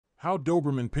How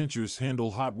Doberman Pinschers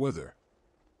handle hot weather.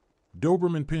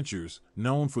 Doberman Pinschers,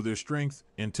 known for their strength,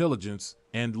 intelligence,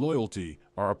 and loyalty,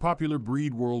 are a popular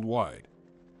breed worldwide.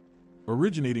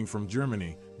 Originating from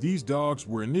Germany, these dogs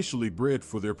were initially bred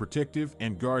for their protective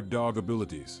and guard dog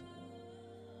abilities.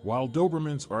 While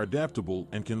Dobermans are adaptable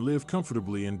and can live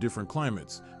comfortably in different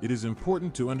climates, it is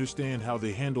important to understand how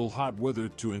they handle hot weather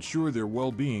to ensure their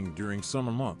well-being during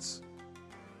summer months.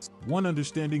 1.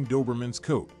 Understanding Doberman's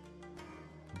coat.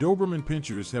 Doberman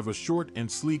Pinschers have a short and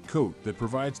sleek coat that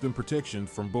provides them protection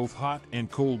from both hot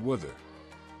and cold weather.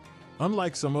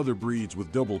 Unlike some other breeds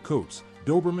with double coats,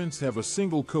 Dobermans have a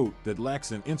single coat that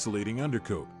lacks an insulating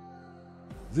undercoat.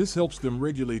 This helps them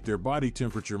regulate their body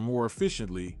temperature more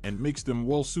efficiently and makes them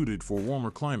well suited for warmer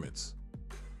climates.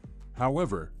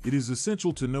 However, it is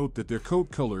essential to note that their coat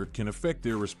color can affect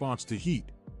their response to heat.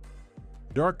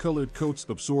 Dark-colored coats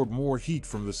absorb more heat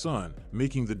from the sun,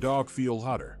 making the dog feel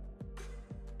hotter.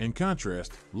 In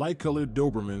contrast, light-colored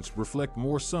Dobermans reflect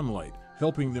more sunlight,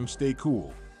 helping them stay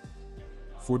cool.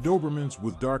 For Dobermans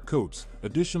with dark coats,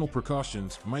 additional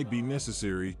precautions might be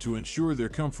necessary to ensure their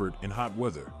comfort in hot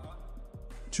weather.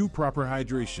 2. Proper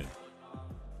hydration.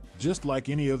 Just like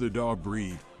any other dog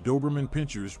breed, Doberman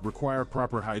Pinschers require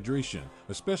proper hydration,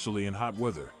 especially in hot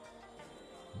weather.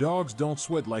 Dogs don't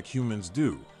sweat like humans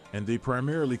do, and they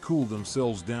primarily cool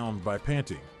themselves down by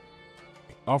panting.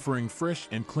 Offering fresh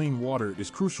and clean water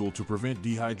is crucial to prevent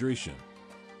dehydration.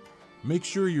 Make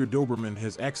sure your Doberman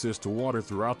has access to water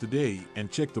throughout the day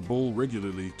and check the bowl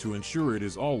regularly to ensure it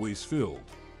is always filled.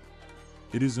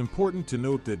 It is important to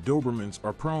note that Dobermans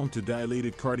are prone to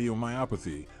dilated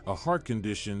cardiomyopathy, a heart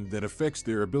condition that affects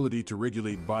their ability to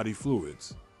regulate body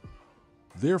fluids.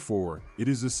 Therefore, it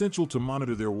is essential to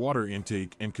monitor their water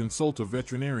intake and consult a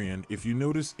veterinarian if you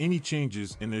notice any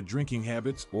changes in their drinking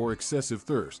habits or excessive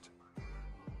thirst.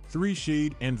 3.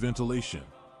 Shade and ventilation.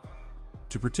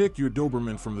 To protect your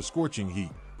Doberman from the scorching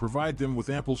heat, provide them with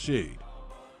ample shade.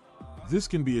 This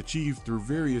can be achieved through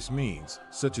various means,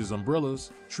 such as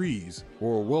umbrellas, trees,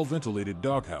 or a well-ventilated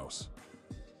doghouse.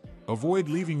 Avoid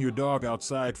leaving your dog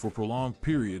outside for prolonged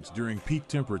periods during peak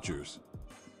temperatures.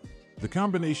 The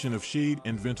combination of shade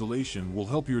and ventilation will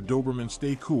help your Doberman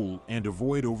stay cool and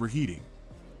avoid overheating.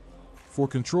 4.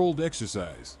 Controlled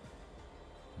exercise.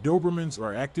 Dobermans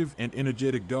are active and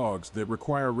energetic dogs that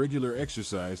require regular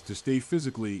exercise to stay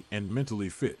physically and mentally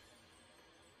fit.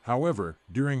 However,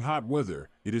 during hot weather,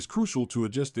 it is crucial to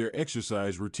adjust their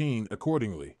exercise routine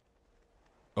accordingly.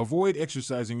 Avoid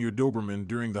exercising your Doberman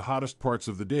during the hottest parts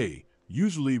of the day,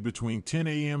 usually between 10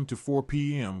 a.m. to 4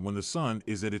 p.m. when the sun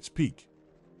is at its peak.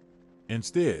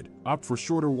 Instead, opt for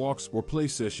shorter walks or play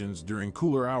sessions during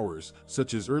cooler hours,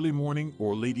 such as early morning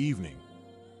or late evening.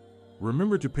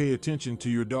 Remember to pay attention to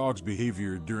your dog's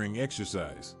behavior during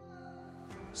exercise.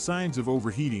 Signs of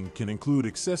overheating can include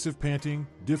excessive panting,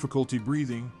 difficulty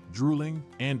breathing, drooling,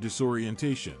 and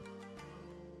disorientation.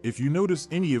 If you notice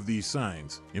any of these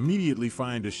signs, immediately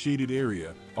find a shaded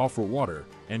area, offer water,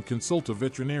 and consult a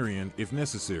veterinarian if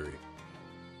necessary.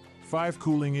 5.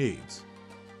 Cooling aids.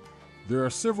 There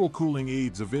are several cooling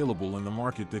aids available in the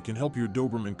market that can help your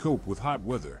Doberman cope with hot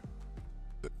weather.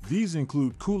 These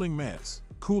include cooling mats,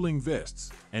 cooling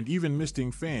vests, and even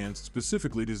misting fans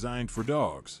specifically designed for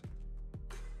dogs.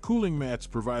 Cooling mats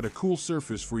provide a cool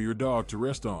surface for your dog to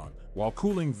rest on, while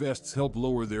cooling vests help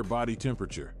lower their body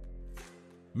temperature.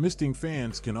 Misting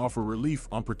fans can offer relief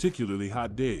on particularly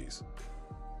hot days.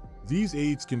 These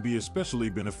aids can be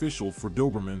especially beneficial for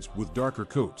Dobermans with darker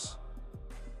coats.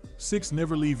 6.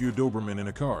 Never leave your Doberman in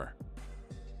a car.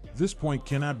 This point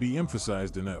cannot be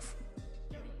emphasized enough.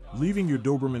 Leaving your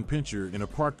Doberman Pinscher in a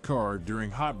parked car during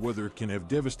hot weather can have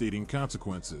devastating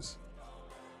consequences.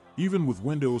 Even with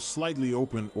windows slightly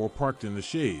open or parked in the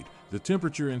shade, the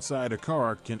temperature inside a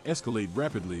car can escalate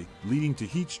rapidly, leading to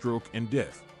heat stroke and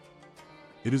death.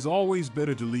 It is always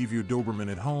better to leave your Doberman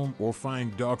at home or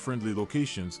find dog-friendly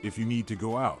locations if you need to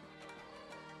go out.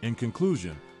 In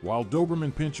conclusion, while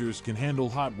Doberman Pinschers can handle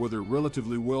hot weather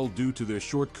relatively well due to their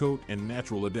short coat and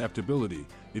natural adaptability,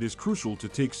 it is crucial to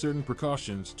take certain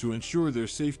precautions to ensure their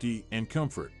safety and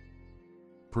comfort.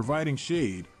 Providing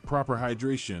shade, proper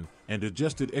hydration, and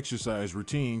adjusted exercise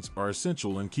routines are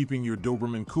essential in keeping your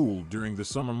Doberman cool during the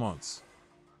summer months.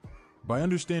 By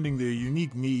understanding their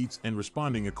unique needs and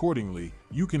responding accordingly,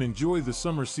 you can enjoy the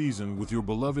summer season with your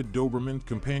beloved Doberman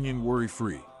companion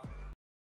worry-free.